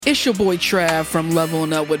It's your boy Trav from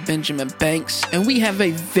Leveling Up with Benjamin Banks, and we have a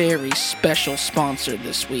very special sponsor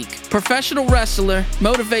this week. Professional wrestler,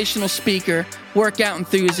 motivational speaker, workout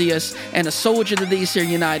enthusiast, and a soldier to these here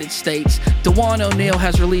United States, Dewan O'Neal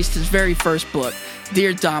has released his very first book,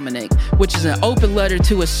 Dear Dominic, which is an open letter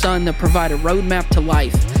to his son to provide a roadmap to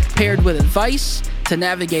life, paired with advice to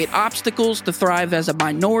navigate obstacles to thrive as a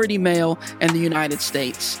minority male in the United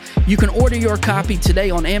States. You can order your copy today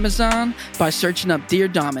on Amazon by searching up Dear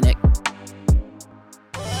Dominic.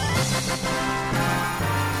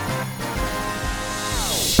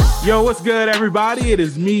 Yo, what's good, everybody? It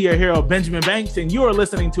is me, your hero, Benjamin Banks, and you are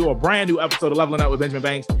listening to a brand new episode of Leveling Up with Benjamin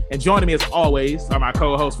Banks. And joining me, as always, are my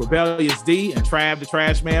co-hosts, Rebellious D and Trav the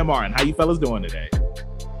Trash Man Martin. How you fellas doing today?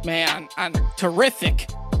 Man, I'm terrific.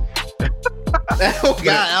 Oh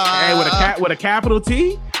God! Hey, with a capital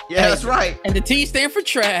T. Yeah, that's right. And the T stand for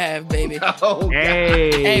Trav, baby. Oh,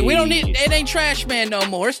 Hey, we don't need it. Ain't Trash Man no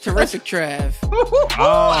more. It's terrific, Trav.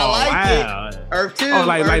 I like it. Earth 2.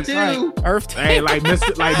 Earth 2. Earth. Hey, like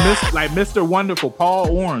Mr. Wonderful Paul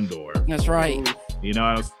Orndorff. That's right. You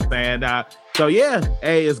know what I'm saying? So yeah,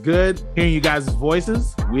 hey, it's good hearing you guys'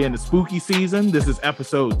 voices. We're in the spooky season. This is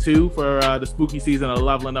episode 2 for the spooky season of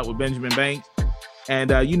Leveling Up with Benjamin Banks.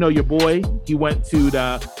 And you know your boy, he went to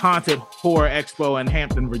the Haunted Horror Expo in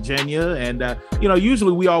Hampton, Virginia. And, you know,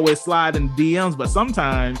 usually we always slide in DMs, but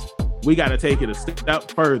sometimes we got to take it a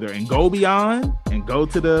step further and go beyond and go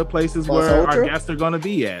to the places Plus where Ultra? our guests are going to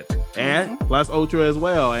be at. And plus Ultra as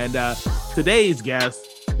well. And today's guest,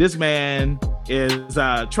 this man is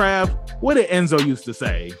Trav. What did Enzo used to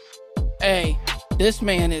say? Hey, this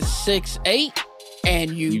man is 6'8",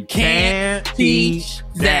 and you can't teach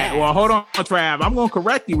that. Well, hold on, Trav. I'm going to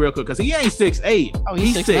correct you real quick because he ain't 6'8". Oh,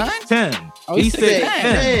 he's 6'10". Oh, he's 6'10".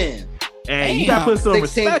 Man. Hey, you got to put some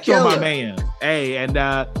 16 respect on my killer. man. Hey, and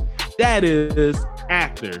that is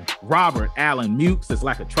actor Robert Allen Mukes. It's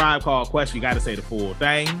like a Tribe Called Quest. You got to say the full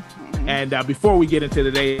thing. And before we get into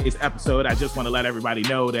today's episode, I just want to let everybody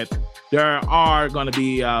know that there are going to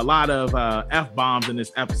be a lot of F-bombs in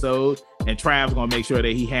this episode. And Trav's going to make sure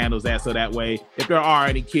that he handles that so that way, if there are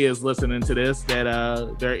any kids listening to this, that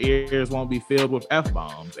their ears won't be filled with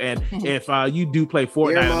F-bombs. And if you do play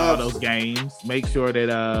Fortnite and all those games, make sure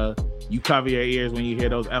that you cover your ears when you hear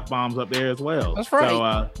those F-bombs up there as well. That's right.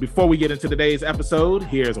 So before we get into today's episode,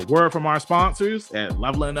 here's a word from our sponsors at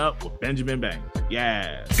Leveling Up with Benjamin Banks.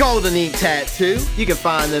 Yeah. Golden Ink Tattoo. You can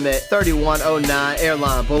find them at 3109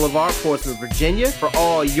 Airline Boulevard, Portsmouth, Virginia, for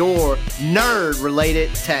all your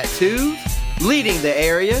nerd-related tattoos. Leading the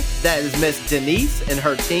area, that is Miss Denise and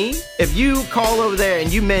her team. If you call over there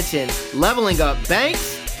and you mention Leveling Up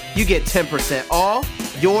Banks, you get 10% off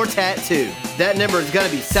your tattoo. That number is going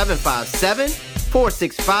to be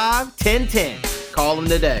 757-465-1010. Call them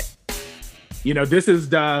today. You know, this is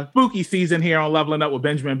the spooky season here on Leveling Up with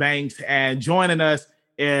Benjamin Banks, and joining us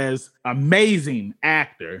is amazing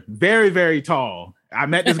actor, very, very tall. I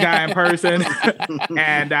met this guy in person,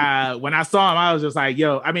 and when I saw him, I was just like,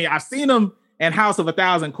 yo, I mean, I've seen him in House of a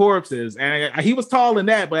Thousand Corpses, and he was tall in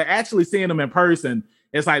that, but actually seeing him in person,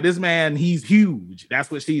 it's like, this man, he's huge.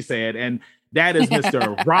 That's what she said, and that is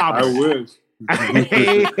Mr. Robert. I wish.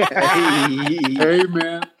 Hey. Hey,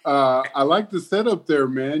 man. I like the setup there,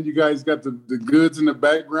 man. You guys got the goods in the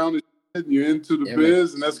background and shit, and you're into the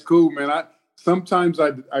biz, and that's cool, man. Sometimes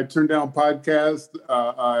I turn down podcasts,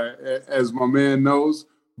 as my man knows,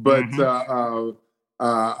 but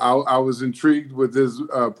I was intrigued with his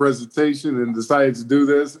presentation and decided to do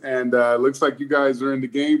this, and it looks like you guys are in the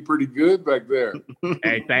game pretty good back there.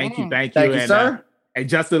 Hey, thank you. Thank you, and, sir. And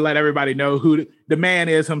just to let everybody know who the man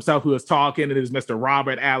is himself who is talking, it is Mr.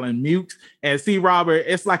 Robert Allen Mukes. And see, Robert,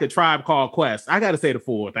 it's like a Tribe Called Quest. I got to say the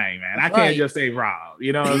full thing, man. I can't just say Rob.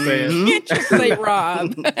 You know what I'm saying? You can't just say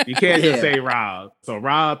Rob. You can't just say Rob. So,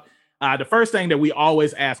 Rob, the first thing that we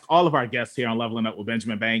always ask all of our guests here on Leveling Up with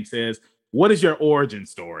Benjamin Banks is, what is your origin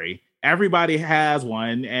story? Everybody has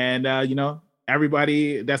one. And, you know,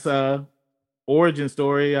 everybody that's a origin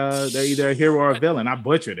story, they're either a hero or a villain. I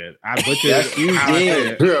butchered it. Yes, you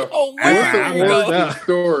did. Yeah. Oh, What's wow. the origin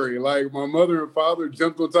story? Like, my mother and father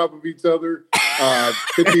jumped on top of each other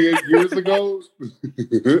 58 years ago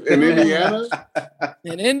in Indiana.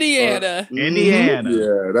 In Indiana. Indiana.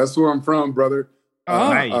 Yeah, that's where I'm from, brother.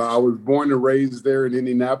 Oh. Nice. I was born and raised there in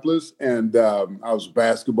Indianapolis, and I was a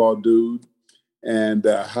basketball dude. And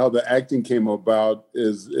how the acting came about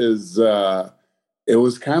is it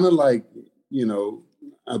was kind of like, you know,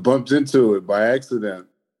 I bumped into it by accident.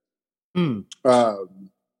 I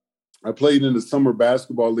played in the summer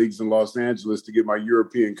basketball leagues in Los Angeles to get my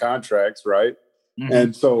European contracts, right? Mm-hmm.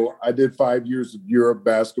 And so I did 5 years of Europe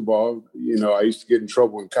basketball. You know, I used to get in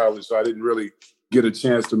trouble in college, so I didn't really get a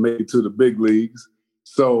chance to make it to the big leagues.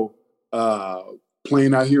 So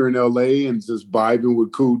playing out here in LA and just vibing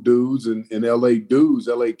with cool dudes and LA dudes,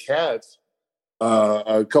 LA cats,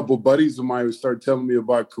 a couple of buddies of mine would start telling me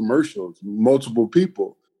about commercials, multiple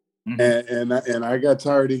people. Mm-hmm. And I got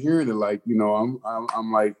tired of hearing it. Like, you know,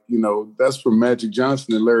 I'm like, you know, that's from Magic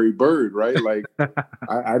Johnson and Larry Bird, right? Like,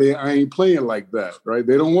 I ain't playing like that, right?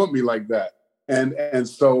 They don't want me like that. And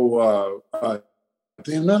so,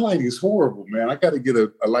 damn, that lighting is horrible, man. I got to get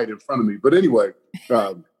a light in front of me. But anyway,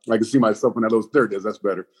 I can see myself in that little, there it is. That's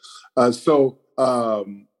better. So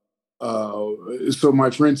my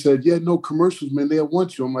friend said, yeah, no commercials, man. They'll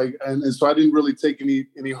want you. I'm like, and so I didn't really take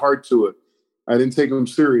any heart to it. I didn't take them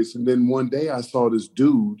serious. And then one day I saw this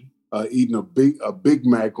dude eating a Big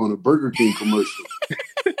Mac on a Burger King commercial.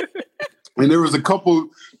 And there was a couple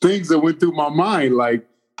things that went through my mind. Like,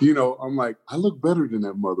 you know, I'm like, I look better than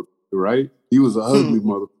that motherfucker, right? He was a ugly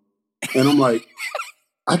motherfucker. And I'm like,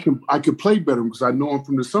 I could play better because I know him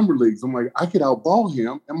from the summer leagues. I'm like, I could outball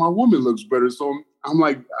him and my woman looks better. So I'm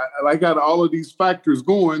like, I got all of these factors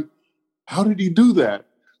going. How did he do that?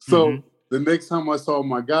 So the next time I saw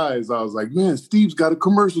my guys, I was like, man, Steve's got a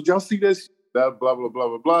commercial. Did y'all see this? That blah, blah, blah,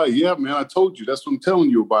 blah, blah. Yeah, man, I told you. That's what I'm telling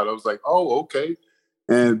you about. I was like, oh, okay.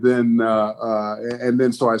 And then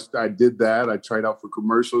so I did that. I tried out for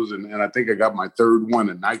commercials, and I think I got my third one,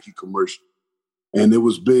 a Nike commercial. And it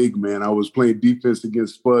was big, man. I was playing defense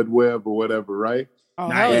against Spud Webb or whatever, right? Oh,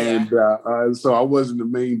 and so I wasn't the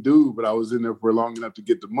main dude, but I was in there for long enough to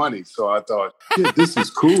get the money. So I thought, yeah, this is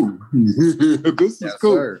cool. This is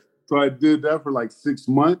cool. Sir. So I did that for like 6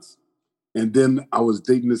 months. And then I was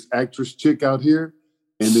dating this actress chick out here.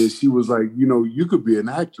 And then she was like, you know, you could be an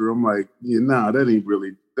actor. I'm like, yeah, nah, that ain't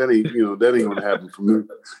gonna happen for me.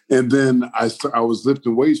 And then I was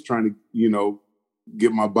lifting weights trying to, you know,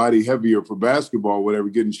 get my body heavier for basketball, whatever,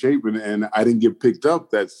 get in shape. And I didn't get picked up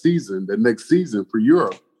the next season for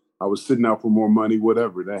Europe. I was sitting out for more money,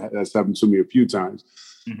 whatever. That's happened to me a few times.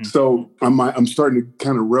 Mm-hmm. So I'm starting to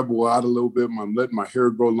kind of rebel out a little bit. I'm letting my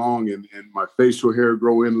hair grow long and my facial hair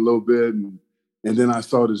grow in a little bit. And then I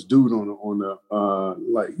saw this dude on the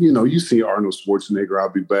like, you know, you see Arnold Schwarzenegger, I'll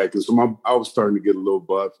be back. And so I was starting to get a little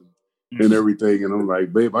buff and everything. And I'm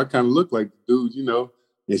like, babe, I kind of look like the dude, you know.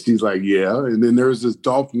 And she's like, yeah. And then there's this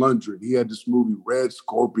Dolph Lundgren. He had this movie, Red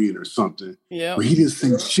Scorpion or something. Yeah. Where he didn't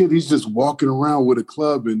say shit. He's just walking around with a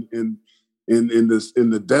club in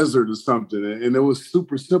the desert or something. And it was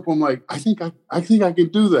super simple. I'm like, I think I can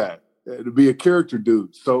do that, to be a character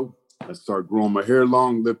dude. So I started growing my hair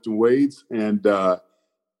long, lifting weights. And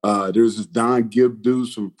there's this Don Gibb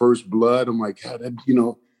dude from First Blood. I'm like, God, you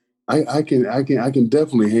know, I can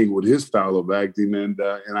definitely hang with his style of acting, and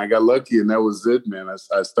I got lucky, and that was it, man.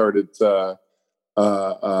 I started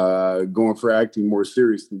going for acting more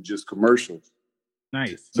serious than just commercials.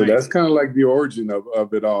 Nice. So that's kind of like the origin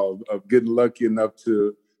of it all, of getting lucky enough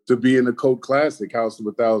to be in the cult classic House of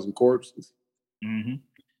a Thousand Corpses. Mm-hmm.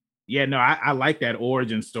 Yeah, no, I like that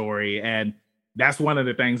origin story, and that's one of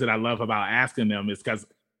the things that I love about asking them is because,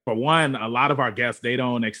 for one, a lot of our guests, they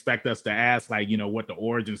don't expect us to ask, like, you know, what the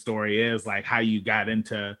origin story is, like how you got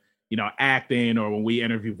into, you know, acting, or when we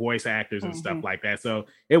interview voice actors and stuff like that. So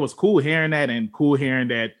it was cool hearing that, and cool hearing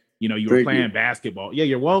that, you know, you were playing basketball. Yeah,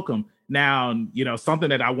 you're welcome. Now, you know, something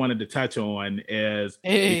that I wanted to touch on is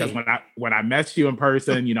because when I met you in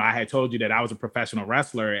person, you know, I had told you that I was a professional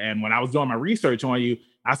wrestler. And when I was doing my research on you,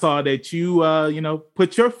 I saw that you, you know,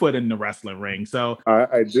 put your foot in the wrestling ring. So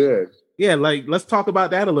I did. Yeah, like, let's talk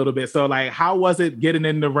about that a little bit. So, like, how was it getting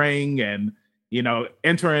in the ring and, you know,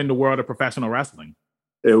 entering the world of professional wrestling?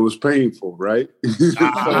 It was painful, right?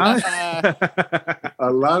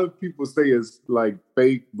 A lot of people say it's like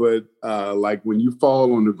fake, but like when you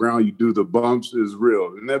fall on the ground, you do the bumps, is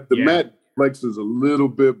real. And the mat flexes a little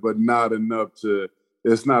bit, but not enough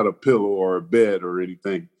it's not a pillow or a bed or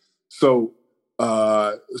anything. So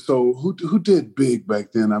who did big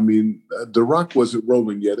back then? I mean, The Rock wasn't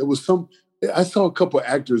rolling yet. It was I saw a couple of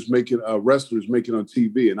actors wrestlers making on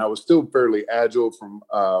TV, and I was still fairly agile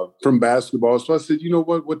from basketball. So I said, you know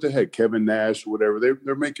what the heck, Kevin Nash or whatever,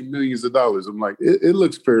 they're making millions of dollars. I'm like, it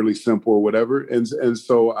looks fairly simple or whatever. And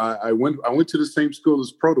so I went to the same school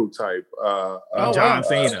as Prototype. John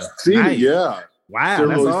Cena. Nice. Yeah. Wow,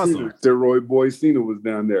 that's awesome. Steroid Boy Cena was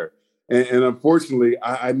down there. And unfortunately,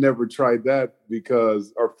 I never tried that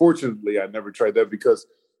because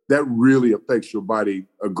that really affects your body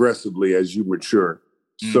aggressively as you mature.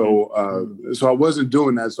 Mm-hmm. So I wasn't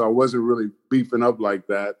doing that. So I wasn't really beefing up like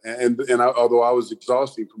that. Although I was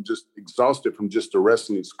exhausted from just the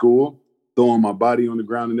wrestling school, throwing my body on the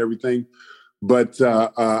ground and everything. But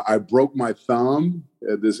I broke my thumb.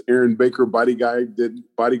 This Aaron Baker bodyguard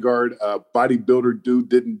bodybuilder dude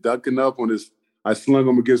didn't duck enough on his. I slung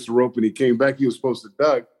him against the rope and he came back. He was supposed to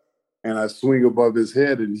duck, and I swing above his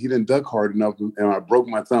head and he didn't duck hard enough, and I broke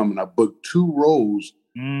my thumb. And I booked 2 rows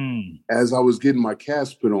as I was getting my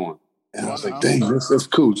cast put on, and I was like, "Dang, that's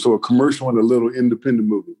cool." So a commercial and a little independent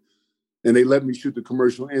movie, and they let me shoot the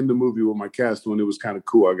commercial and the movie with my cast on. It was kind of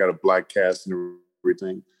cool. I got a black cast and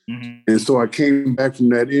everything. And so I came back from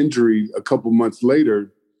that injury a couple months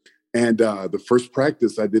later, and the first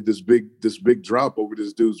practice I did this big drop over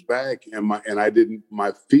this dude's back, and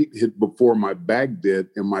my feet hit before my back did,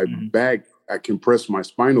 and my back, I compressed my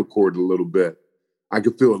spinal cord a little bit. I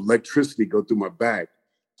could feel electricity go through my back.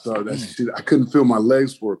 So I couldn't feel my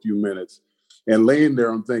legs for a few minutes. And laying there,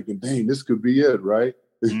 I'm thinking, dang, this could be it, right?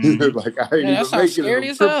 Like I ain't even making scary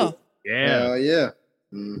it. As hell. Yeah. Yeah.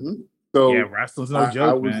 Mm-hmm. So yeah, wrestling's no joke.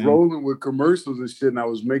 I was rolling with commercials and shit, and I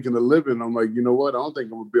was making a living. I'm like, you know what? I don't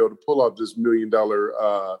think I'm gonna be able to pull off this $1 million.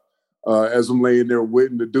 As I'm laying there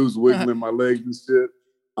waiting, the dude's wiggling my legs and shit.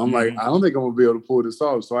 I'm like, I don't think I'm gonna be able to pull this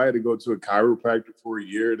off. So I had to go to a chiropractor for a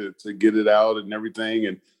year to get it out and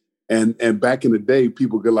everything. And back in the day,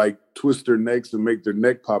 people could like twist their necks and make their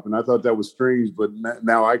neck pop, and I thought that was strange, but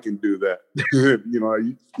now I can do that.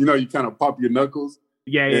 You kind of pop your knuckles.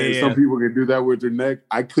 Yeah. Some people can do that with their neck.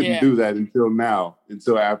 I couldn't do that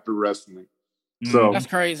until after wrestling. So that's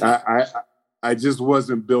crazy. I just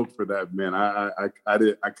wasn't built for that, man. I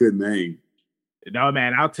couldn't hang. No,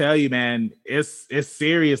 man, I'll tell you, man, it's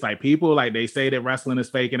serious. Like people, like they say that wrestling is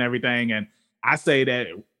fake and everything, and I say that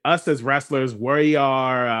us as wrestlers, we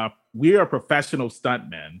are professional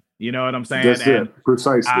stuntmen. You know what I'm saying? That's it,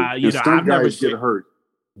 precisely. I've never get hurt.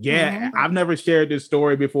 Yeah, I've never shared this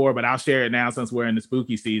story before, but I'll share it now since we're in the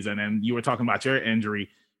spooky season. And you were talking about your injury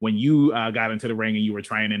when you got into the ring and you were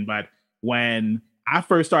training. But when I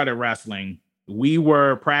first started wrestling, we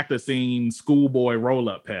were practicing schoolboy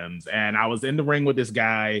roll-up pins. And I was in the ring with this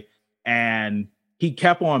guy, and he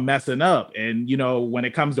kept on messing up. And, when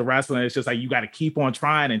it comes to wrestling, it's just like you got to keep on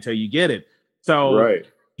trying until you get it. So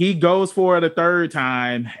he goes for it a third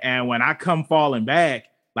time. And when I come falling back,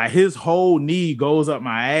 like his whole knee goes up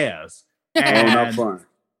my ass. And, not fun.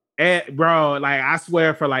 And bro, like I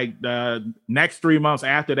swear for like the next 3 months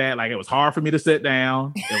after that, like it was hard for me to sit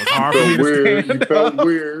down. It was hard for me to stand up. You felt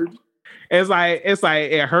weird. It's like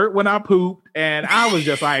it hurt when I pooped, and I was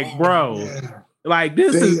just like, bro, like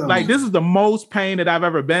this is the most pain that I've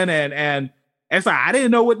ever been in. And it's like I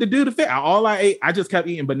didn't know what to do to fit. All I ate, I just kept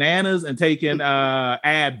eating bananas and taking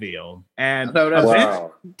Advil. And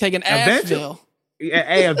taking Advil.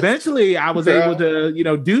 Eventually I was able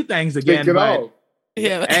to, do things again. Take it off.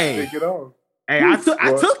 Yeah. Hey, take it off. Hey, I took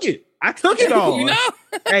it. I took it all.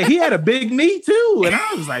 Hey, he had a big knee too, and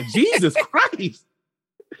I was like, Jesus Christ.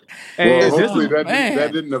 Well, hopefully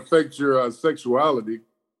that didn't affect your sexuality.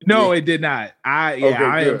 No, it did not.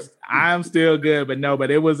 I am still good,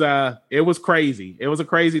 but it was crazy. It was a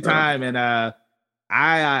crazy time, and I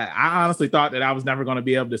honestly thought that I was never going to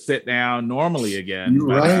be able to sit down normally again.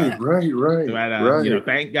 Right. But,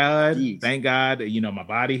 thank God, my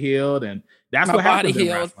body healed, and that's what happened in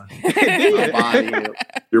wrestling.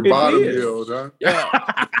 Your bottom healed, huh? Yeah.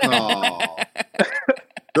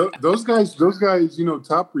 Those guys,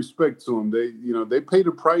 top respect to them. They pay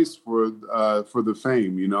the price for the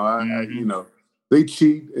fame. They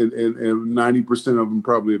cheat, and 90% of them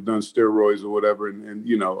probably have done steroids or whatever. And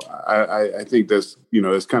I think that's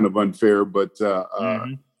it's kind of unfair, but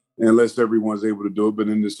unless everyone's able to do it, but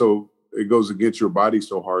so it goes against your body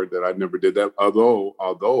so hard that I never did that.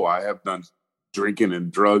 Although I have done drinking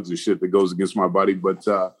and drugs and shit that goes against my body, but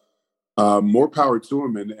more power to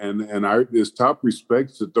them. And there's top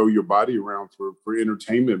respect to throw your body around for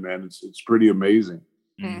entertainment, man. It's pretty amazing.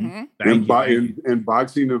 Mm-hmm. And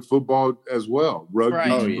boxing and football as well.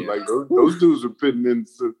 Rugby, like those dudes are fitting in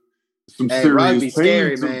some serious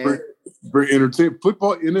pain for entertainment.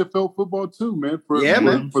 Football, NFL football too, man. For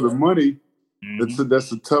the money,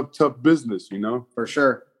 that's a tough business, for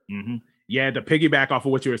sure. Mm-hmm. Yeah, to piggyback off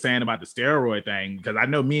of what you were saying about the steroid thing, because I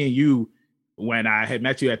know me and you, when I had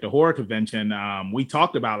met you at the horror convention, we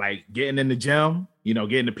talked about like getting in the gym,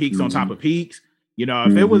 getting the peaks on top of peaks.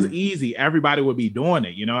 If it was easy, everybody would be doing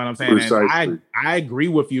it. You know what I'm saying? And I agree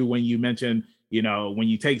with you when you mention, when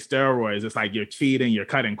you take steroids, it's like you're cheating, you're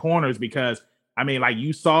cutting corners, because I mean, like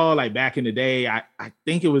you saw, like back in the day, I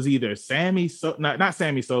think it was either not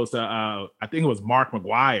Sammy Sosa. I think it was Mark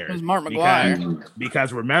McGuire. It was Mark McGuire.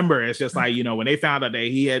 Because remember, it's just like, when they found out that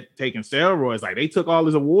he had taken steroids, like they took all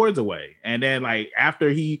his awards away. And then like after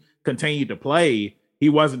he continued to play, he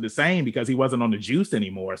wasn't the same because he wasn't on the juice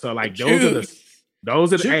anymore. So like those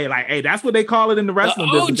are the hey, that's what they call it in the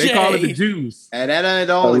wrestling business. They call it the juice. And that ain't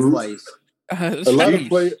the only place. A lot of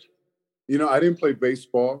players, I didn't play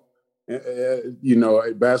baseball.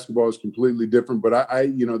 Basketball is completely different, but I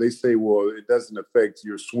they say, well, it doesn't affect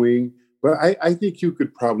your swing. But I think you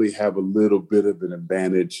could probably have a little bit of an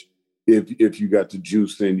advantage if you got the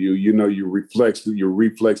juice in you. Your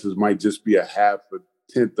reflexes might just be a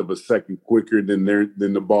tenth of a second quicker than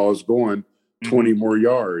the ball's going 20 more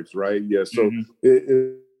yards, right? Yeah. So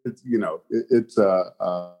it's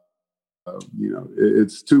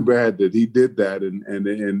too bad that he did that,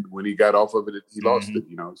 and when he got off of it, he lost it.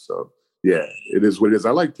 So yeah, it is what it is.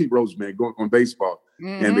 I like Pete Rose, man, going on baseball,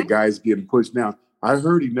 and the guys getting pushed down. I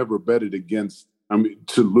heard he never betted against.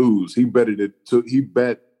 To lose. He bet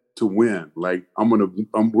to win. Like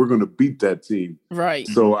we're gonna beat that team. Right.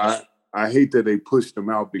 So I hate that they pushed him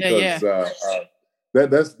out because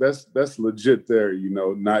that's legit there.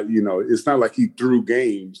 It's not like he threw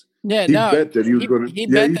games. Yeah, he bet that he was going to. He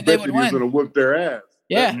bet that he was going to whoop their ass.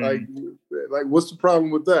 Yeah. Like what's the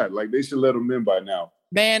problem with that? Like they should let him in by now.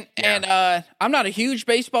 Man, and I'm not a huge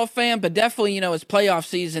baseball fan, but definitely, it's playoff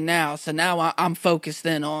season now. So now I'm focused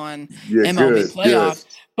in on MLB playoffs.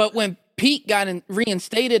 Good. But when Pete got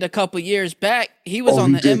reinstated a couple years back, he was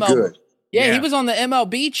on the MLB. Yeah, he was on the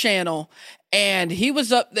MLB channel, and he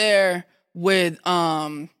was up there with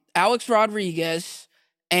Alex Rodriguez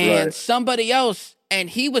and somebody else, and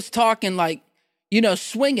he was talking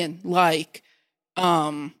swinging like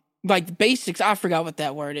the basics. I forgot what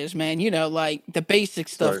that word is, man. Like the basic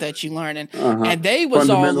stuff that you learn. And they was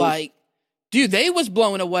all like, dude, they was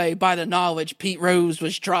blown away by the knowledge Pete Rose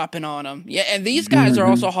was dropping on them. Yeah, and these guys are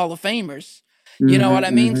also Hall of Famers. You know what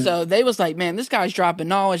I mean? So they was like, man, this guy's dropping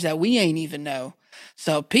knowledge that we ain't even know.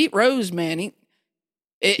 So Pete Rose, man,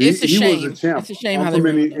 it's a shame. He was a champ. It's a shame I'm how from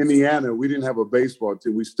they Indiana. We didn't have a baseball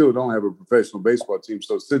team. We still don't have a professional baseball team.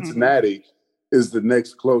 So Cincinnati is the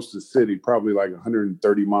next closest city, probably like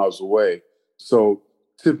 130 miles away. So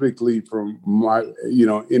typically from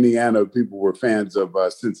Indiana, people were fans of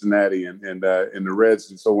Cincinnati and the Reds.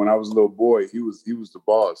 And so when I was a little boy, he was the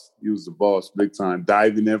boss. He was the boss big time,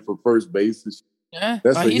 diving in for first base.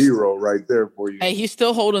 That's a hero right there for you. Hey, he's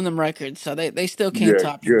still holding them records, so they still can't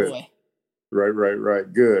top your boy.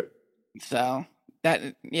 Right. Good. So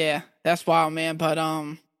that's wild, man. But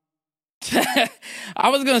I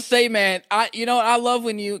was gonna say, man, I love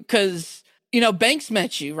when because Banks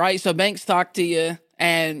met you, right? So Banks talked to you,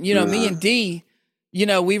 and me and D,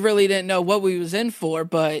 we really didn't know what we was in for,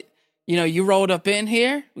 but you rolled up in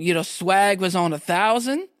here. Swag was on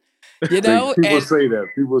 1,000. People say that.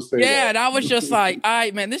 Yeah, and I was just like, all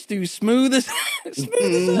right, man, this dude's smooth as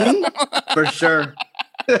hell. For sure.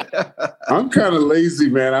 I'm kind of lazy,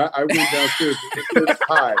 man. I went downstairs. It's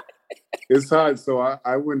hot. It's hot, so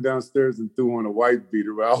I went downstairs and threw on a white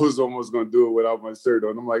beater, but I was almost going to do it without my shirt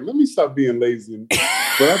on. I'm like, let me stop being lazy.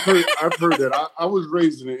 But I've heard that. I was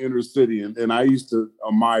raised in the inner city, and I used to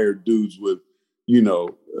admire dudes with,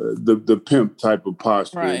 the pimp type of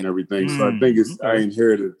posture and everything. So I think I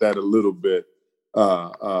inherited that a little bit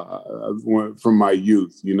from my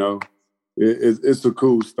youth, It's a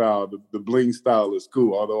cool style. The bling style is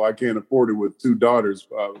cool, although I can't afford it with two daughters,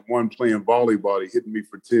 one playing volleyball, hitting me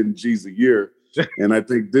for 10 G's a year. And I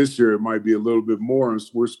think this year it might be a little bit more.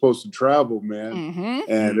 We're supposed to travel, man.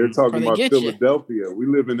 And they're talking about Philadelphia. We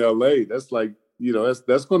live in LA. That's like,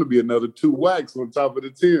 that's going to be another 2 whacks on top of the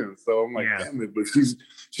 10. So I'm like, damn it. But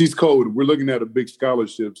she's cold. We're looking at a big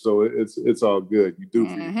scholarship. So it's all good. You do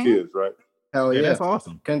for your kids, right? Hell yeah. That's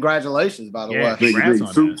awesome. Congratulations, by the way.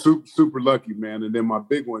 Super lucky, man. And then my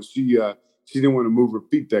big one, she didn't want to move her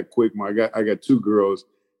feet that quick. I got 2 girls.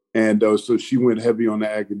 And so she went heavy on the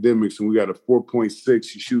academics, and we got a 4.6.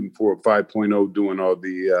 She's shooting for a 5.0, doing all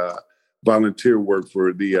the volunteer work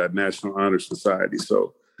for the National Honor Society.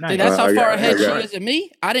 So dude, that's how far ahead she is of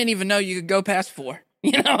me. I didn't even know you could go past 4.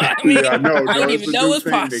 You know what I mean? Yeah, I know. I didn't even know it was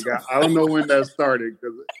possible. I don't know when that started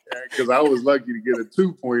because I was lucky to get a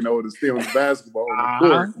 2.0 to stay on the basketball on the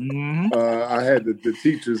court. I had the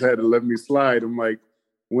teachers had to let me slide. I'm like,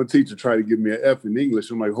 one teacher tried to give me an F in English.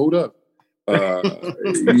 I'm like, hold up. I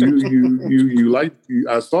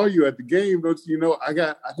saw you at the game, don't you know? I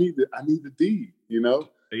need the D,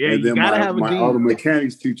 Yeah, and then you gotta have my auto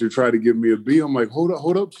mechanics teacher tried to give me a B. I'm like,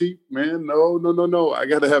 hold up, chief, man. No. I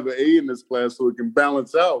gotta have an A in this class so it can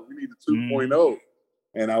balance out. We need a 2.0.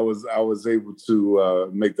 And I was able to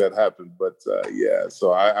make that happen. But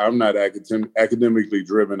so I'm not academically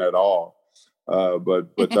driven at all. But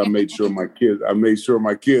I made sure my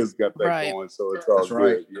kids got that going. So it's all good.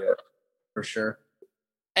 Right. Yeah. For sure.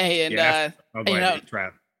 And go ahead,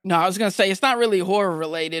 Trav. no, I was gonna say it's not really horror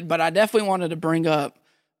related, but I definitely wanted to bring up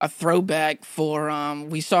a throwback for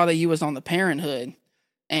we saw that you was on the Parenthood.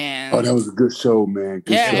 And that was a good show, man.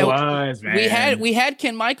 Good yeah, show. It was, man. we had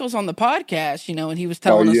Ken Michaels on the podcast, and he was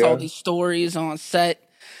telling us all these stories on set.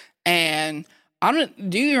 And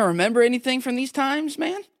do you remember anything from these times,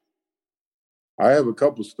 man? I have a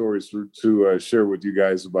couple stories to share with you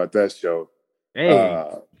guys about that show. Hey,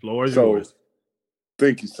 floor is yours.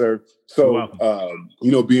 Thank you, sir. So,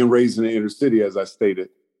 being raised in the inner city, as I stated,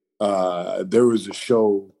 there was a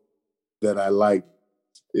show that I liked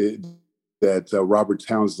that Robert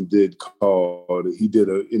Townsend did he did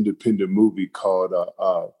an independent movie called,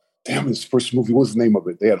 his first movie, what's the name of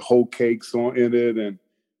it? They had whole cakes in it and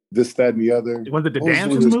this, that, and the other. Was it the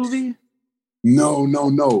Dancers movie?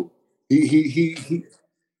 No. He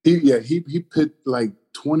put like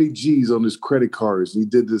 20 G's on his credit cards. He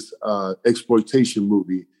did this exploitation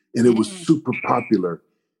movie, and it was super popular.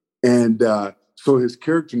 And so his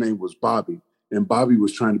character name was Bobby, and Bobby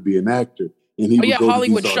was trying to be an actor. And he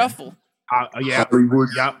Hollywood Shuffle. Hollywood.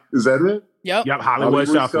 Yep. Is that it? Yep. Hollywood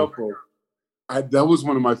Shuffle. That was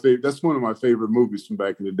one of my favorite. That's one of my favorite movies from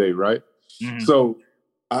back in the day, right? Mm-hmm. So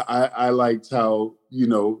I liked how in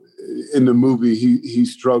the movie he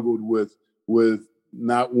struggled with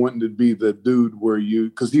not wanting to be the dude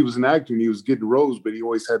because he was an actor and he was getting roles, but he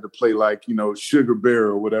always had to play like Sugar Bear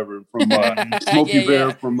or whatever from Smokey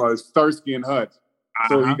Bear from Starsky and Hutch.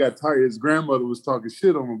 So he got tired. His grandmother was talking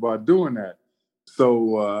shit on him about doing that.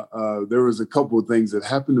 So there was a couple of things that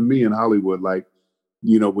happened to me in Hollywood, like,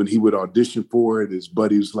 when he would audition for it, his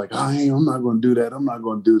buddy was like, I'm not going to do that. I'm not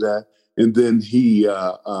going to do that. And then he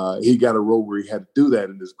got a role where he had to do that,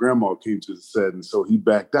 and his grandma came to the set, and so he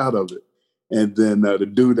backed out of it. And then the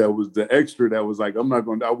dude that was the extra that was like, I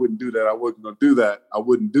wouldn't do that. I wasn't going to do that. I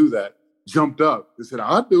wouldn't do that. Jumped up and said,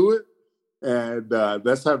 I'll do it. And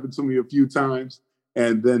that's happened to me a few times.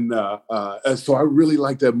 And then, so I really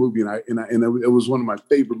liked that movie, and it was one of my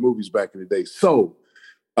favorite movies back in the day. So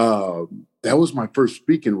that was my first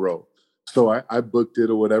speaking role. So I booked it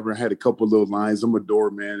or whatever. I had a couple of little lines. I'm a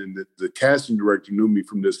doorman, and the casting director knew me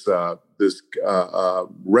from this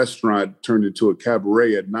restaurant turned into a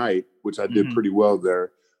cabaret at night, which I did pretty well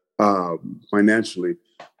there financially.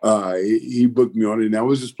 He booked me on it, and I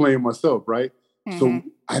was just playing myself, right? Mm-hmm. So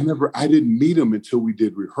I didn't meet him until we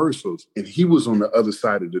did rehearsals, and he was on the other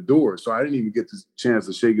side of the door. So I didn't even get the chance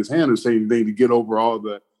to shake his hand or say anything to get over all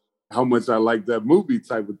how much I like that movie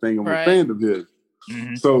type of thing. I'm a fan of his.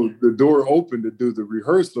 Mm-hmm. So the door opened to do the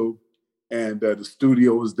rehearsal, and the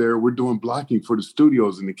studio was there. We're doing blocking for the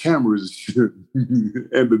studios and the cameras,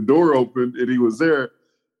 and the door opened, and he was there,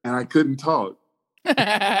 and I couldn't talk.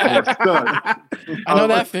 I was stuck. I know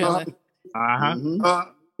that feeling.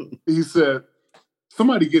 He said,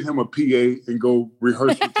 "Somebody get him a PA and go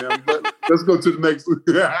rehearse with him. Let's go to the next."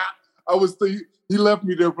 I was thinking, he left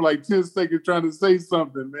me there for like 10 seconds trying to say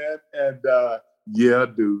something, man. And yeah,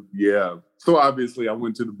 dude, yeah. So obviously I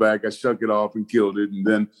went to the back, I shook it off and killed it.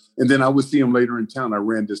 And then I would see him later in town. I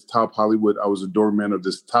ran this Top Hollywood. I was a doorman of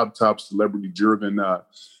this top celebrity driven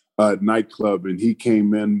nightclub. And he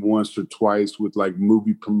came in once or twice with like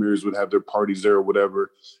movie premieres, would have their parties there or whatever.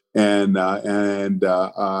 And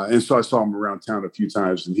so I saw him around town a few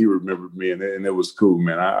times, and he remembered me, and it was cool,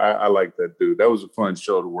 man. I like that dude. That was a fun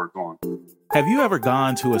show to work on. Have you ever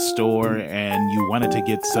gone to a store and you wanted to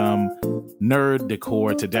get some nerd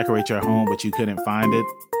decor to decorate your home, but you couldn't find it?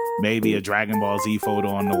 Maybe a Dragon Ball Z photo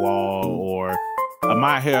on the wall or a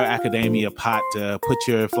My Hero Academia pot to put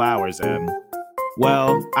your flowers in?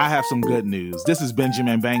 Well, I have some good news. This is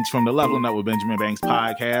Benjamin Banks from the Leveling Up with Benjamin Banks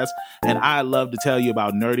podcast, and I love to tell you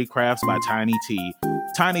about Nerdy Crafts by Tiny T.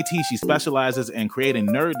 Tiny T, she specializes in creating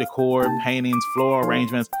nerd decor, paintings, floral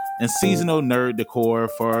arrangements, and seasonal nerd decor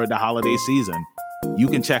for the holiday season. You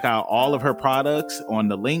can check out all of her products on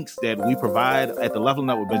the links that we provide at the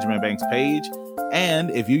Leveling Up with Benjamin Banks page.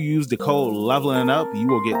 And if you use the code Leveling Up, you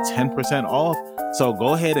will get 10% off. So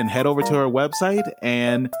go ahead and head over to her website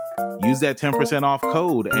and use that 10% off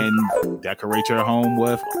code and decorate your home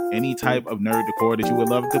with any type of nerd decor that you would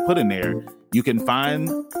love to put in there. You can find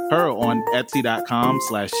her on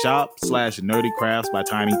etsy.com/shop/nerdycrafts by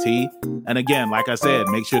Tiny T. And again, like I said,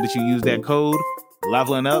 make sure that you use that code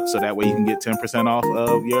Leveling Up so that way you can get 10% off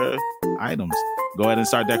of your items. Go ahead and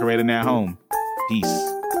start decorating that home.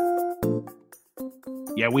 Peace.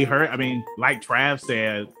 Yeah, we heard. I mean, like Trav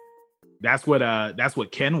said, that's what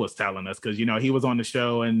Ken was telling us, because he was on the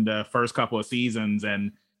show in the first couple of seasons,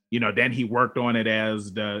 and then he worked on it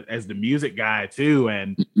as the music guy too,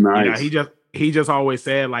 and nice. He just always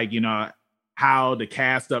said, like, how the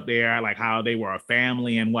cast up there, like how they were a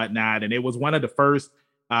family and whatnot. And it was one of the first,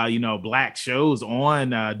 Black shows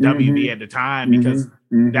on WB at the time, because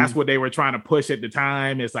that's what they were trying to push at the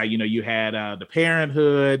time. It's like, you had the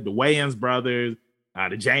Parenthood, the Wayans brothers,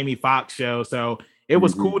 the Jamie Foxx show. So it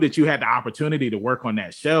was cool that you had the opportunity to work on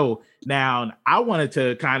that show. Now, I wanted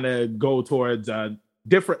to kind of go towards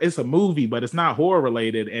different. It's a movie, but it's not horror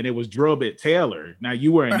related, and it was Drill Bit Taylor. Now,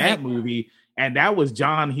 you were in that movie, and that was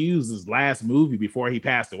John Hughes' last movie before he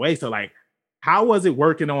passed away. So, like, how was it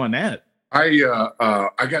working on that? I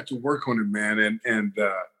got to work on it, man, and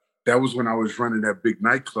that was when I was running that big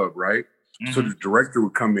nightclub, right? So the director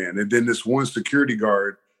would come in, and then this one security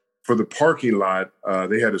guard for the parking lot,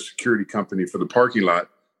 they had a security company for the parking lot,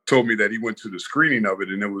 told me that he went to the screening of it,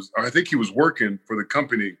 and I think he was working for the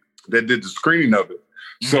company that did the screening of it.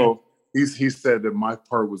 So he said that my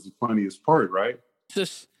part was the funniest part, right?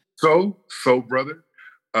 So brother,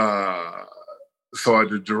 so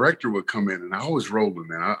the director would come in, and I was rolling,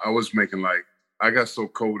 man. I was making I got so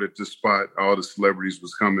cold at this spot, all the celebrities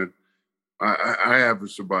was coming. I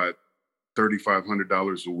averaged about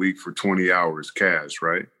 $3,500 a week for 20 hours cash,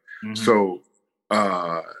 right? So,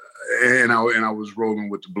 and I was rolling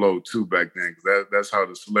with the blow too back then, because that's how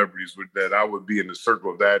the celebrities that I would be in the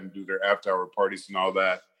circle of that and do their after hour parties and all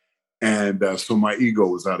that. And so my ego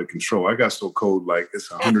was out of control. I got so cold, like it's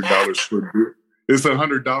 $100 per dude. It's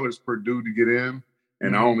 $100 per dude to get in,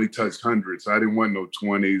 and I only touched hundreds. I didn't want no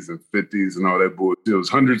 20s and 50s and all that bullshit. It was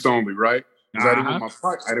hundreds only, right? Because I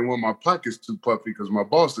didn't want my pockets too puffy, because my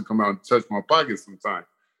boss would come out and touch my pockets sometime.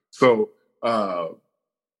 So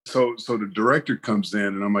the director comes in,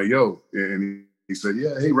 and I'm like, yo, and he said,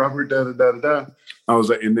 yeah, hey, Robert, da-da-da-da-da. I was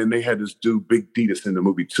like, and then they had this dude, Big D, that's in the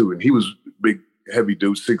movie too, and he was big, heavy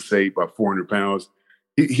dude, 6'8", about 400 pounds.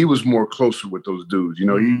 He was more closer with those dudes.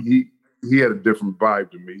 He had a different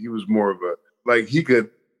vibe to me. He was more of a, like, he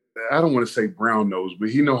could, I don't want to say brown nose,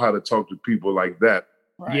 but he know how to talk to people like that.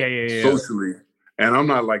 Right. Yeah. Socially. And I'm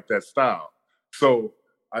not like that style. So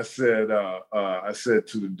I said to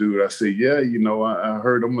the dude, I said, yeah, I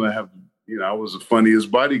heard I'm going to have, I was the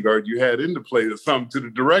funniest bodyguard you had in the play or something, to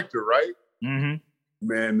the director, right?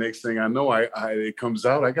 Man, next thing I know, it comes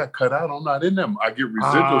out, I got cut out. I'm not in them. I get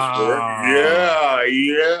residuals for it.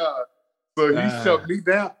 Yeah. So he shut me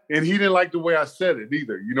down, and he didn't like the way I said it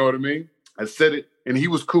either. You know what I mean? I said it, and he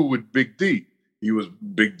was cool with Big D.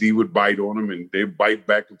 Big D would bite on him, and they bite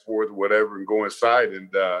back and forth or whatever and go inside. And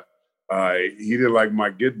he didn't like my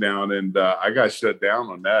get down, and I got shut down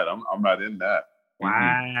on that. I'm not in that.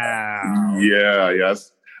 Wow. Yeah.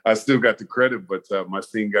 I still got the credit, but my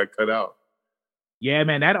scene got cut out. Yeah,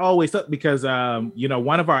 man, that always sucks, because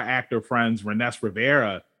one of our actor friends, Renes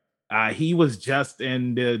Rivera, he was just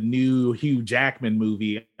in the new Hugh Jackman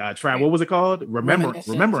movie. What was it called?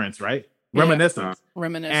 Remembrance, right? Yeah. Reminiscence.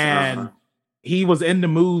 And he was in the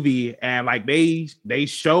movie, and like they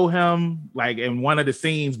show him like in one of the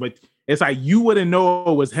scenes, but it's like you wouldn't know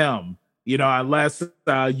it was him, unless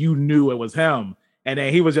you knew it was him. And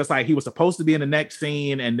then he was just like, he was supposed to be in the next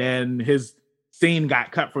scene, and then his scene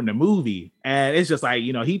got cut from the movie. And it's just like,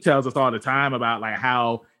 he tells us all the time about like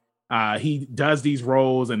how he does these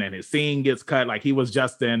roles, and then his scene gets cut. Like he was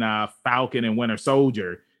just in Falcon and Winter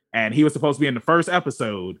Soldier, and he was supposed to be in the first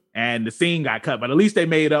episode, and the scene got cut. But at least they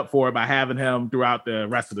made up for it by having him throughout the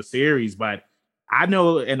rest of the series. But I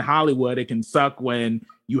know in Hollywood, it can suck when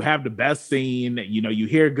you have the best scene, you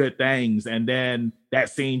hear good things, and then that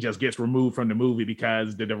scene just gets removed from the movie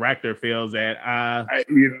because the director feels that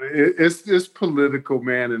it's political,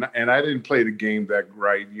 man, and I didn't play the game that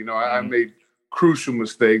right. I made crucial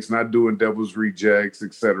mistakes, not doing Devil's Rejects,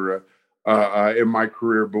 etc. In my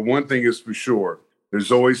career. But one thing is for sure,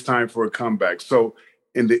 there's always time for a comeback. So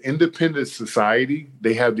in the independent society,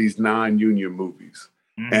 they have these non-union movies.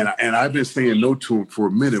 And I've been saying no to them for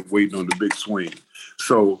a minute, waiting on the big swing.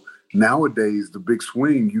 So nowadays, the big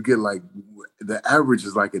swing, you get like, the average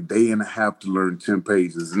is like a day and a half to learn 10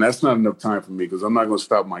 pages. And that's not enough time for me, because I'm not going to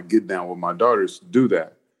stop my get down with my daughters to do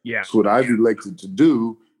that. Yeah. So what I've elected to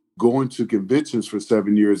do, going to conventions for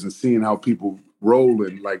 7 years and seeing how people roll,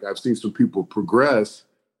 and like I've seen some people progress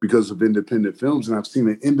because of independent films. And I've seen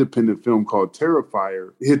an independent film called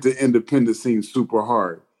Terrifier hit the independent scene super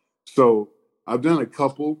hard. So I've done a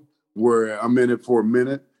couple where I'm in it for a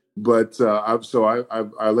minute, but I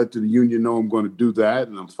let the union know I'm going to do that,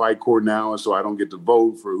 and I'm fight court now, and so I don't get to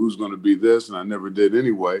vote for who's going to be this, and I never did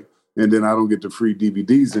anyway. And then I don't get the free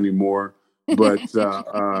DVDs anymore. But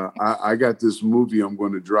I got this movie I'm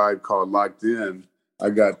going to drive called Locked In. I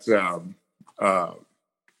got, and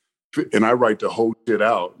I write the whole shit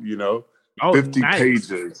out, 50 nice.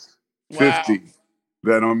 Pages, 50. Wow.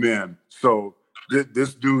 that I'm in. So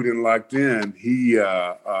this dude in Locked In, he's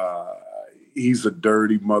a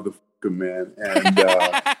dirty motherfucker, man, and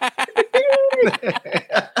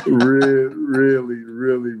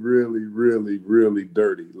really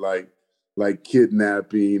dirty, like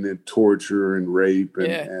kidnapping and torture and rape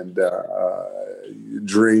and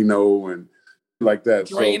Drano and like that.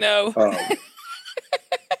 Drano. So,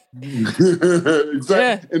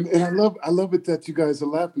 exactly. Yeah. And I love it that you guys are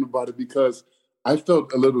laughing about it, because I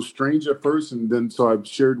felt a little strange at first, and then so I've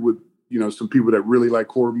shared with some people that really like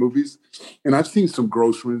horror movies, and I've seen some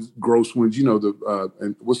gross ones.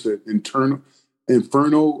 And what's it, Inferno,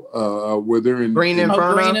 where they're in Green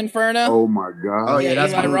Inferno. Green Inferno. Oh my God! Oh yeah,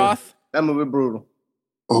 that's Eli Roth. That movie brutal.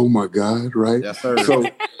 Oh my God! Right? Yes, sir. So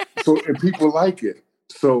and people like it.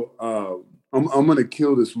 So I'm gonna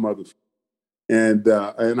kill this motherfucker. And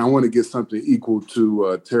I want to get something equal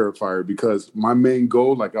to Terrifier, because my main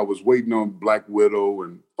goal, like I was waiting on Black Widow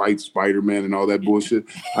and fight Spider-Man and all that bullshit.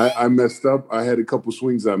 I messed up. I had a couple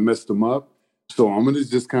swings. I messed them up. So I'm going to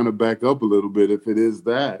just kind of back up a little bit if it is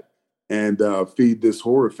that, and feed this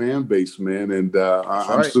horror fan base, man. And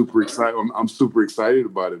I'm super excited. I'm super excited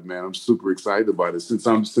about it, man. I'm super excited about it since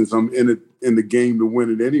I'm in the game to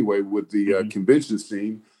win it anyway with the convention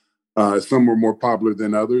scene. Some were more popular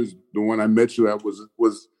than others. The one I met you at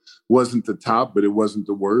wasn't the top, but it wasn't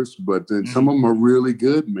the worst. But then some of them are really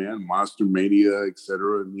good, man. Monster Mania,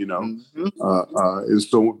 etc. And and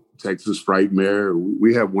so Texas Frightmare.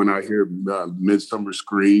 We have one out here, Midsummer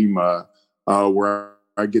Scream, where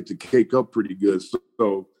I get to cake up pretty good.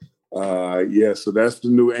 So that's the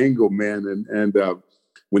new angle, man. And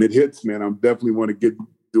when it hits, man, I'm definitely want to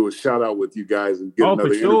do a shout out with you guys and get another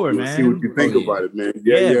interview, man. See what you think about it, man.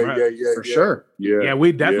 Yeah, for sure. Yeah,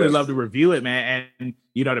 we definitely love to review it, man. And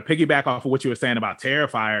to piggyback off of what you were saying about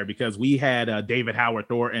Terrifier, because we had David Howard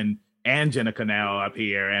Thornton and Jenna Cannell up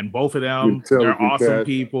here, and both of them, they're awesome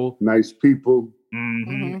people, nice people.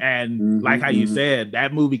 And like how you said,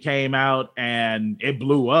 that movie came out and it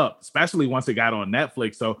blew up, especially once it got on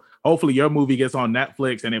Netflix. So hopefully your movie gets on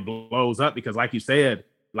Netflix and it blows up, because like you said,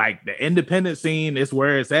 like the independent scene is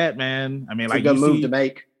where it's at, man. I mean, it's like a good move to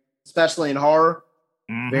make, especially in horror.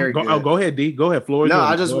 Very good. Go ahead, D. Go ahead, Floyd. No,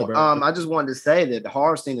 I just wanted to say that the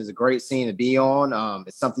horror scene is a great scene to be on.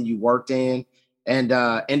 It's something you worked in, and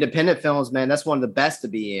independent films, man, that's one of the best to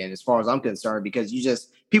be in, as far as I'm concerned, because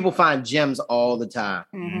people find gems all the time.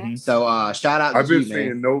 So shout out. I've been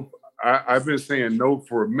saying no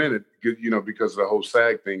for a minute, because of the whole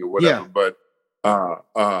SAG thing or whatever. Yeah. But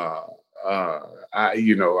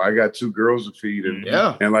I got two girls to feed,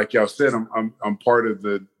 and like y'all said, I'm part of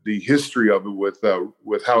the history of it with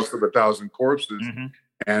House of a Thousand Corpses,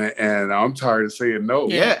 and I'm tired of saying no.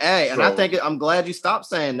 Yeah, hey, and I think I'm glad you stopped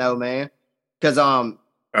saying no, man, because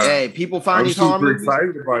people find these horror movies. I'm super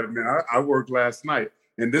excited about it, man. I worked last night,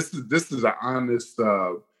 and this is an honest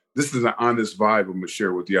vibe I'm gonna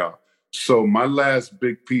share with y'all. So my last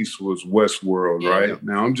big piece was Westworld, right? Yeah.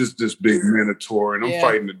 Now I'm just this big Minotaur, and I'm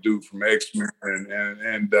fighting the dude from X-Men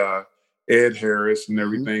and Ed Harris and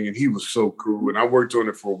everything, and he was so cool. And I worked on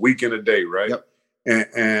it for a week and a day, right? Yep.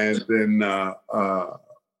 And then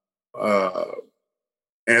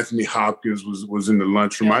Anthony Hopkins was in the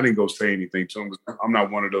lunchroom. Yeah. I didn't go say anything to him. I'm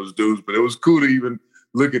not one of those dudes, but it was cool to even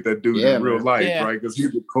look at that dude in real life, right? Because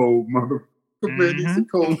he's a cold mother. Man, he's a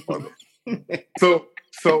cold mother.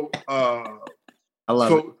 So I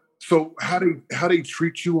love it. So how they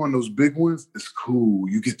treat you on those big ones is cool.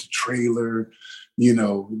 You get the trailer, you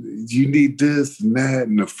need this and that,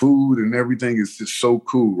 and the food and everything is just so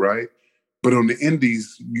cool, right? But on the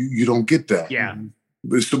indies, you don't get that. Yeah.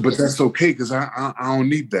 But that's okay, because I don't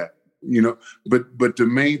need that, But the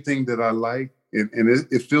main thing that I like, and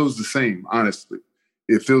it feels the same, honestly.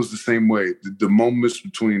 It feels the same way. The moments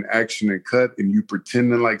between action and cut, and you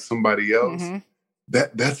pretending like somebody else.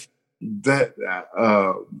 That's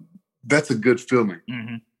a good feeling.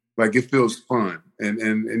 Like it feels fun,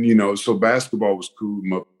 and so basketball was cool.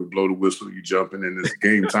 Blow the whistle, you jumping in this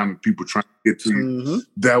game time, and people trying to get to you.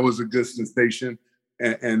 That was a good sensation.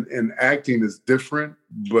 And acting is different,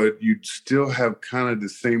 but you still have kind of the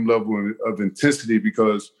same level of intensity,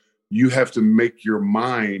 because you have to make your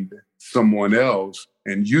mind someone else.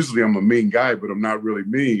 And usually I'm a mean guy, but I'm not really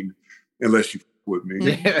mean unless you with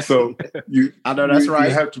me. So I know that's right.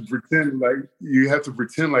 You have to pretend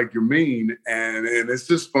like you're mean, and it's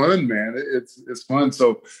just fun, man. It's fun.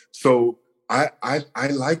 So I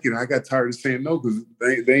like it. I got tired of saying no, because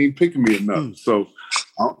they ain't picking me enough. So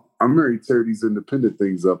I'm ready to tear these independent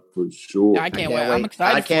things up for sure. I can't wait. I'm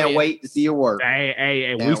excited. I can't wait to see your work.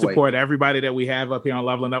 Hey, we support everybody that we have up here on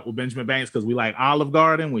Leveling Up with Benjamin Banks, because we like Olive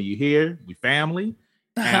Garden. When you here, we family.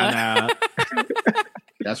 And,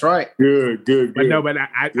 That's right. Good. but no, but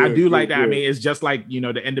I Good, do like good, that. I good. mean, it's just like, you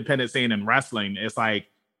know, the independent scene in wrestling. It's like,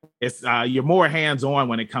 it's you're more hands-on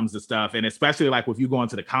when it comes to stuff. And especially like if you go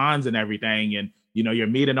into the cons and everything and, you know, you're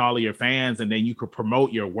meeting all of your fans and then you could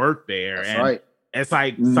promote your work there. That's and right. it's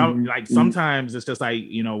like sometimes it's just like,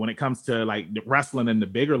 you know, when it comes to like the wrestling in the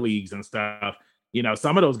bigger leagues and stuff, you know,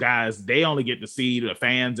 some of those guys, they only get to see the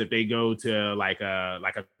fans if they go to like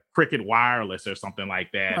a Cricket Wireless or something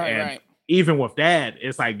like that. Right. Even with that,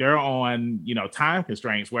 it's like they're on, you know, time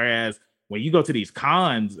constraints. Whereas when you go to these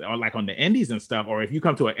cons or like on the indies and stuff, or if you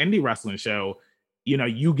come to an indie wrestling show, you know,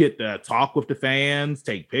 you get to talk with the fans,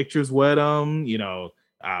 take pictures with them. You know,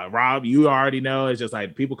 Rob, you already know, it's just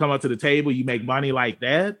like people come up to the table, you make money like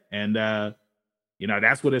that. And, you know,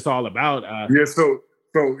 that's what it's all about. So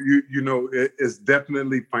you know, it's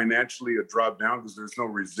definitely financially a drop down because there's no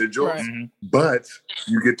residuals, Right. but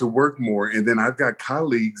you get to work more. And then I've got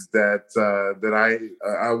colleagues that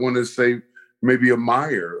I want to say maybe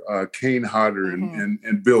admire, Kane Hodder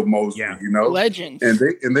and Bill Mosley, you know, Legends. and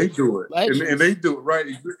they do it, Legends. and they do it right,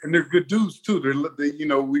 and they're good dudes too. They you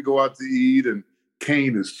know, we go out to eat, and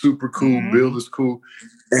Kane is super cool, Bill is cool,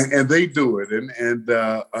 and they do it,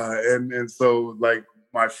 and so like.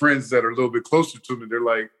 My friends that are a little bit closer to me, they're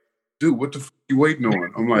like, dude, what the fuck you waiting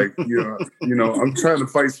on? I'm like, you know, I'm trying to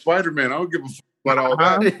fight Spider-Man. I don't give a fuck about all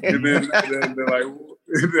that. And then they're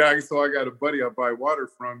like, so I got a buddy I buy water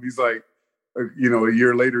from. He's like, you know, a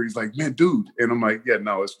year later, he's like, man, dude. And I'm like, yeah,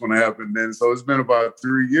 no, it's going to happen. Then so it's been about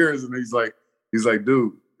 3 years. And he's like,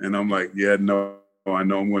 dude. And I'm like, yeah, no, I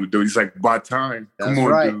know I'm going to do it. He's like, by time. Come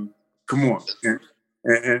on, dude. Come on.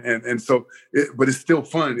 And so, but it's still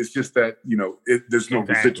fun. It's just that, you know, there's no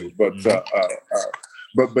residual, but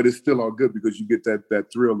it's still all good because you get that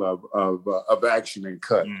thrill of action and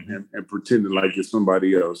cut and pretending like you're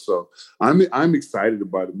somebody else. So I'm excited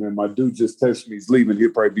about it, man. My dude just texted me; he's leaving. He'll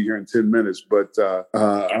probably be here in 10 minutes. But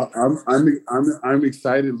I'm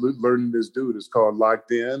excited learning this dude. It's called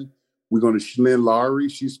Locked In. We're going to Shlyn Lowry.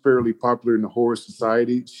 She's fairly popular in the horror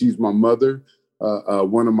society. She's my mother.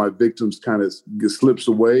 One of my victims kind of slips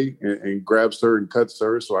away and grabs her and cuts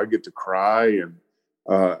her. So I get to cry. And,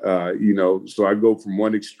 you know, so I go from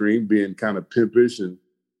one extreme being kind of pimpish and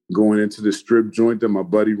going into the strip joint that my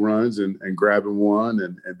buddy runs and grabbing one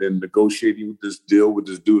and then negotiating with this deal with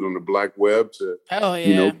this dude on the black web to,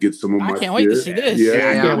 you know, get some of my I can't wait to see this. Yeah,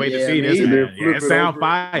 I can't wait to see this. It sounds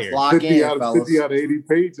fire. 50 out of 80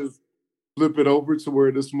 pages. Flip it over to where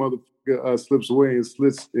this motherfucker slips away and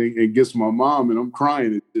slits and gets my mom, and I'm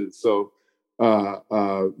crying. So,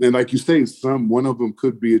 and like you say, one of them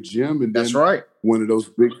could be a gem, and then that's right. One of those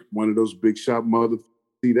big shot motherfuckers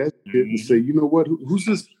see that shit and say, you know what?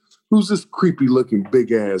 Who's this creepy looking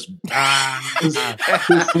big ass?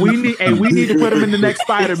 we need to put him in the next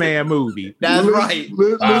Spider-Man movie. That's right.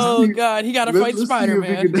 God, he got to fight Spider-Man.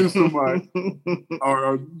 Let's see if he can do some,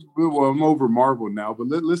 well, I'm over Marvel now, but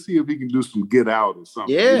let's see if he can do some Get Out or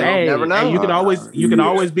something. Yeah, you never know. You can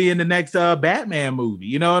always be in the next Batman movie.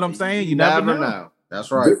 You know what I'm saying? You never know.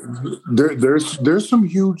 That's right. There's some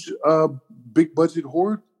huge big budget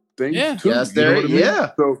horror things too. Yes, there. You know what I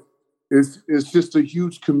mean? So. It's just a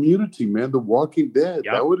huge community, man. The Walking Dead,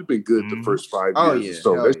 that would have been good the first 5 years.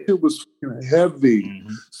 So that shit was heavy.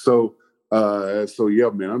 So yeah,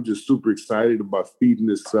 man, I'm just super excited about feeding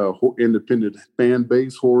this independent fan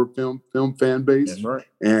base, horror film fan base. That's right.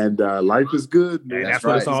 And life is good, man. That's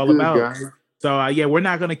what it's all about. Guys. So yeah, we're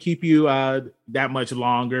not going to keep you that much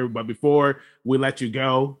longer. But before we let you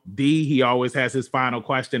go, D, he always has his final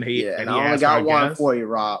question. I only got one for you,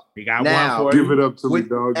 Rob. He got one for you. Give it up to me,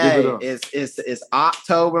 dog. Give it up. It's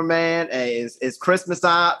October, man. Hey, it's Christmas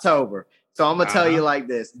October. So I'm gonna tell you like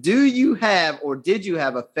this: do you have or did you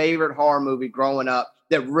have a favorite horror movie growing up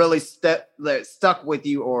that really stuck with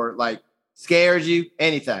you or like scares you?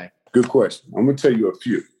 Anything? Good question. I'm gonna tell you a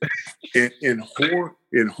few.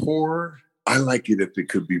 In horror. I like it if it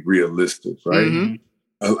could be realistic, right?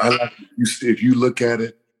 Mm-hmm. I like if you look at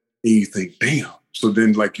it and you think, damn. So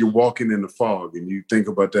then, like, you're walking in the fog and you think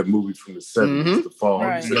about that movie from the 70s, The Fog.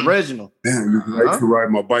 Right. The original. Damn, I used to ride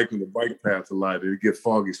my bike on the bike path a lot. It'd get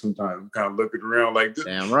foggy sometimes. I'm kind of looking around like this.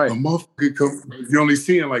 Damn right. A motherfucker come, you're only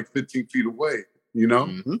seeing like 15 feet away, you know?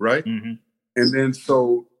 Mm-hmm. Right? Mm-hmm. And then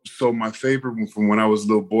so my favorite one from when I was a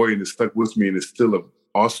little boy and it stuck with me and it's still an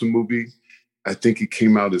awesome movie. I think it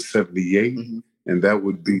came out in 78, and that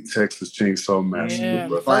would be Texas Chainsaw Massacre. Yeah,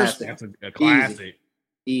 classic. That's a classic.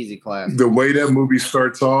 Easy classic. The way that movie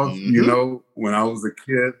starts off, you know, when I was a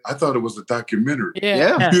kid, I thought it was a documentary.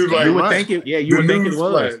 Yeah. You would think it. Yeah, you would think it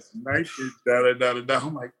was.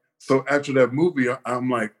 I'm like, So after that movie, I'm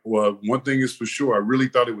like, well, one thing is for sure. I really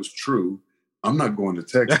thought it was true. I'm not going to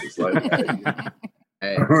Texas. Like,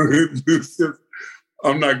 Hey. it's just,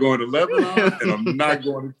 I'm not going to Lebanon, and I'm not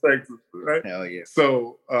going to Texas. Right? Hell yeah.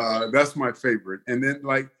 So that's my favorite. And then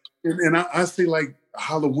like, and I say like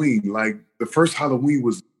Halloween. Like the first Halloween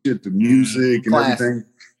was shit, the music and Classic.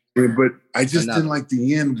 everything. But I just didn't like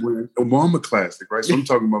the end when I'm a classic, right? So I'm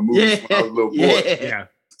talking about movies when I was a little boy. Yeah.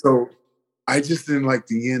 So I just didn't like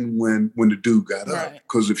the end when the dude got up.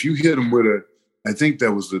 Because if you hit him with I think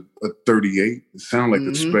that was a 38. It sounded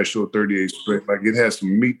like a special 38 straight. Like it had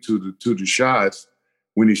some meat to the shots.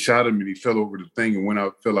 When he shot him and he fell over the thing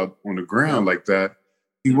and fell out on the ground like that,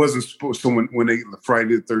 he wasn't supposed. So when they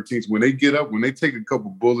Friday the 13th, when they get up, when they take a couple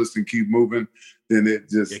bullets and keep moving, then it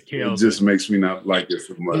just makes me not like it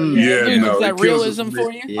so much. Is that realism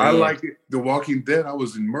for you? I like it. The Walking Dead, I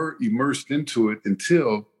was immersed into it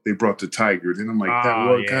until they brought the tiger. Then I'm like,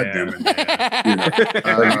 God damn it.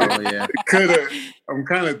 It could have. I'm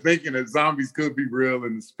kind of thinking that zombies could be real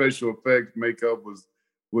and the special effects makeup was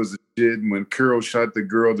a shit. And when Carol shot the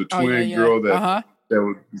girl, the twin girl that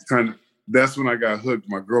was trying to. That's when I got hooked.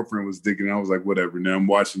 My girlfriend was digging. I was like, whatever. Now I'm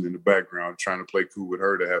watching in the background, trying to play cool with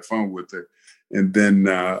her to have fun with her. And then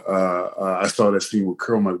I saw that scene with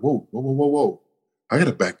Carol. I'm like, whoa. I got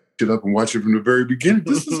to back it up and watch it from the very beginning.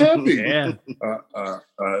 This is heavy. Yeah.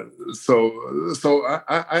 So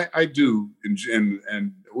I do.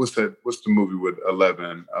 And what's the movie with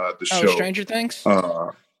 11? The show. Stranger Things?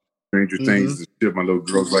 Stranger Things. The shit. My little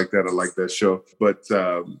girls like that. I like that show. But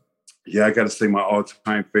yeah, I got to say my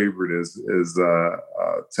all-time favorite is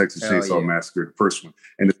Texas Chainsaw Massacre, the first one.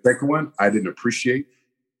 And the second one, I didn't appreciate,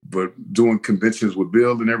 but doing conventions with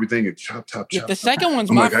Bill and everything and chop. The second one's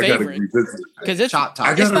my favorite. Because it's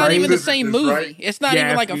not even the same movie. Right? It's not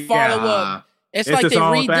even like a follow-up. It's like they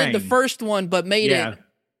redid the first one, but made it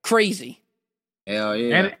crazy. Hell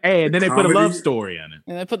yeah. And then they put a love story in it.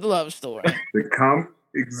 And they put the love story.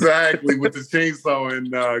 Exactly, with the chainsaw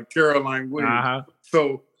and Caroline Williams.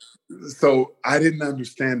 So I didn't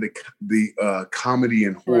understand the comedy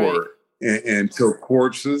and horror until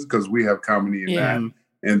Corpses, because we have comedy in that.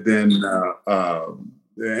 And then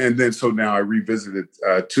so now I revisited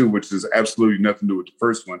 2, which has absolutely nothing to do with the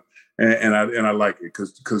first one, and I like it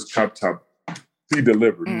because Chop he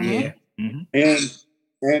delivered. Yeah.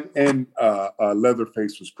 And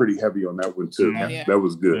Leatherface was pretty heavy on that one too. That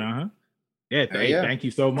was good. Yeah, thank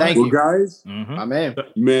you so much. Well, guys, my man,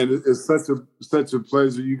 it's such a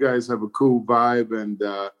pleasure. You guys have a cool vibe, and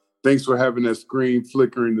thanks for having that screen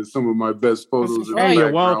flickering to some of my best photos.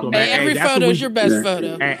 You're welcome. Hey, every photo is your best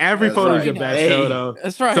photo. And every photo is your best photo.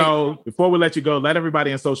 That's right. So before we let you go, let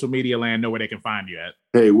everybody in social media land know where they can find you at.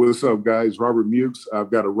 Hey, what's up, guys? Robert Mukes.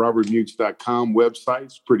 I've got a robertmukes.com website.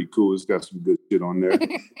 It's pretty cool. It's got some good shit on there.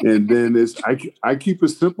 And then I keep it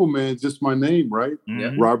simple, man. Just my name, right?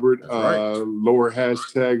 Robert, lower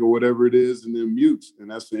hashtag or whatever it is, and then Mukes.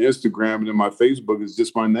 And that's the Instagram. And then my Facebook is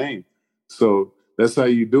just my name. So that's how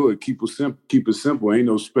you do it. Keep it simple. Ain't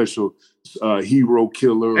no special hero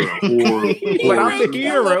killer or horror. But I'm the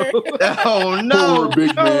hero. Oh no! Horror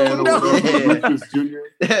big man or whatever. Rufus Jr.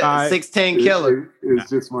 6'10" killer.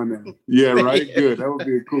 It's just my name. Yeah, right. Good. That would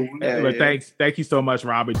be a cool one. But thank you so much,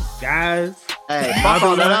 Robert. Guys. Hey,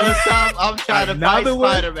 another time I'm trying to fight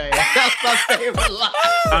Spider-Man. That's my favorite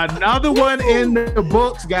line. Another one in the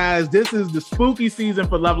books, guys. This is the spooky season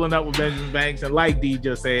for Leveling Up with Benjamin Banks, and like D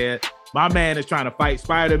just said, my man is trying to fight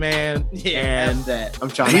Spider-Man. And I'm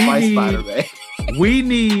trying to fight Spider-Man. We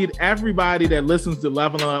need everybody that listens to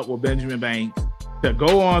Leveling Up with Benjamin Banks to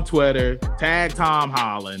go on Twitter, tag Tom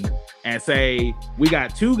Holland, and say, we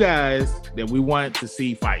got 2 guys that we want to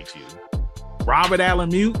see fight you. Robert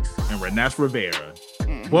Allen Mukes and Renes Rivera.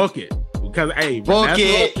 Book it. Because, hey,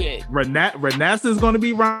 Renes is going to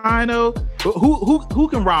be Rhino. Who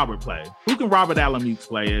can Robert play? Who can Robert Allen Mukes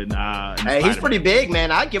play in hey, he's pretty big,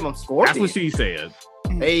 man. I'd give him Scorpion. That's what she said.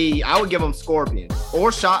 Hey, I would give him Scorpion.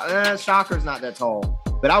 Or Shocker's not that tall.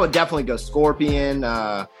 But I would definitely go Scorpion.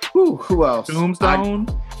 Who else?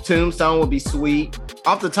 Tombstone would be sweet.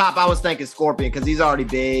 Off the top, I was thinking Scorpion because he's already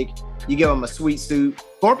big. You give him a sweet suit.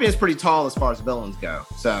 Scorpion's pretty tall as far as villains go.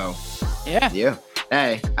 So, yeah.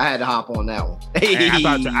 Hey, I had to hop on that one. Hey,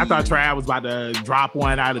 I thought Trav was about to drop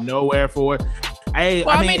one out of nowhere for it. Hey,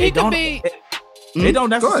 well, I mean, he could be. It don't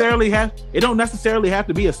necessarily have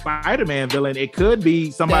to be a Spider-Man villain. It could be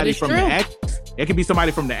somebody from the X. It could be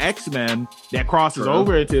somebody from the X-Men that crosses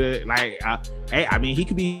over into hey, I mean, he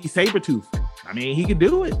could be Sabretooth. I mean, he could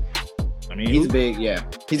do it. I mean, he's big. Yeah,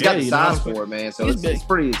 he's got the size for it, man. So it's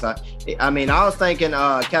pretty exciting. I mean, I was thinking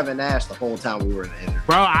Kevin Nash the whole time we were in the interview.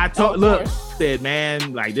 Bro, said,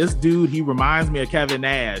 man, like this dude, he reminds me of Kevin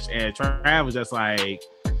Nash, and Trav was just like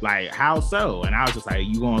how so? And I was just like,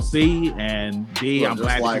 you gonna see? And D, I'm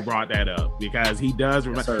glad that you brought that up because he does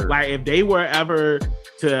remember. Like if they were ever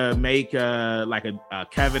to make a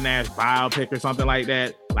Kevin Nash biopic or something like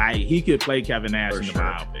that, like he could play Kevin Nash in the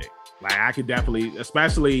biopic. Like I could definitely,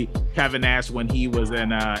 especially Kevin Nash when he was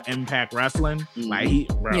in Impact Wrestling. Like he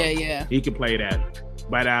could play that.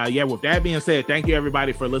 But with that being said, thank you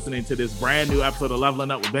everybody for listening to this brand new episode of Leveling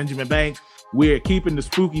Up with Benjamin Banks. We're keeping the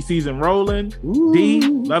spooky season rolling. Ooh. D,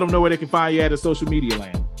 let them know where they can find you at the social media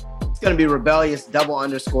land. It's going to be rebellious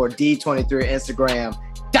 _D23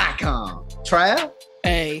 Instagram.com. Trav?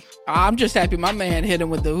 Hey, I'm just happy my man hit him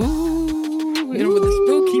with the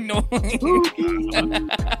spooky noise.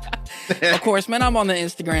 Of course, man, I'm on the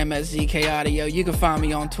Instagram at ZK Audio. You can find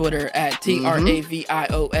me on Twitter at TRAVIOSZK,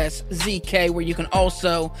 where you can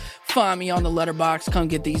also find me on the Letterboxd. Come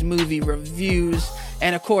get these movie reviews.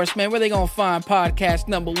 And of course, man, where they gonna find podcast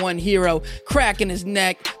 #1 hero, cracking his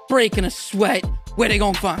neck, breaking a sweat? Where they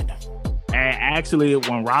gonna find him? And actually,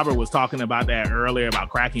 when Robert was talking about that earlier about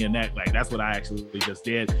cracking your neck, like that's what I actually just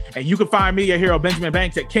did. And you can find me, your hero, Benjamin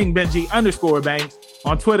Banks, at KingBenji_Banks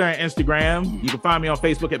on Twitter and Instagram. You can find me on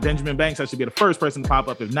Facebook at Benjamin Banks. I should be the first person to pop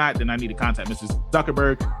up. If not, then I need to contact Mr.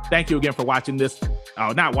 Zuckerberg. Thank you again for watching this.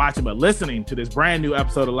 Not watching, but listening to this brand new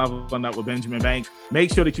episode of Leveling Up with Benjamin Banks.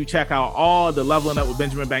 Make sure that you check out all the Leveling Up with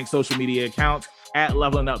Benjamin Banks social media accounts at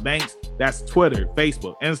Leveling Up Banks. That's Twitter,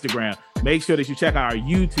 Facebook, Instagram. Make sure that you check out our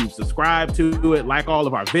YouTube, subscribe to it, like all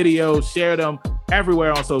of our videos, share them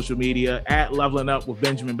everywhere on social media at Leveling Up with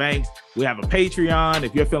Benjamin Banks. We have a Patreon.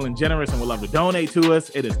 If you're feeling generous and would love to donate to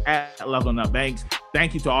us, it is at Leveling Up Banks.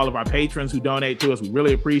 Thank you to all of our patrons who donate to us. We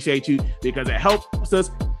really appreciate you because it helps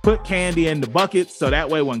us put candy in the buckets. So that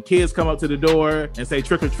way, when kids come up to the door and say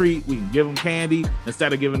trick or treat, we can give them candy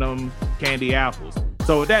instead of giving them candy apples.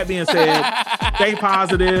 So with that being said, stay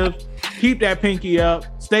positive, keep that pinky up,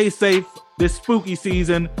 stay safe this spooky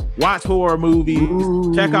season, watch horror movies,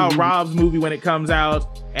 check out Rob's movie when it comes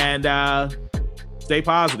out, and stay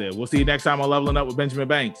positive. We'll see you next time on Leveling Up with Benjamin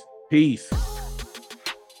Banks. Peace.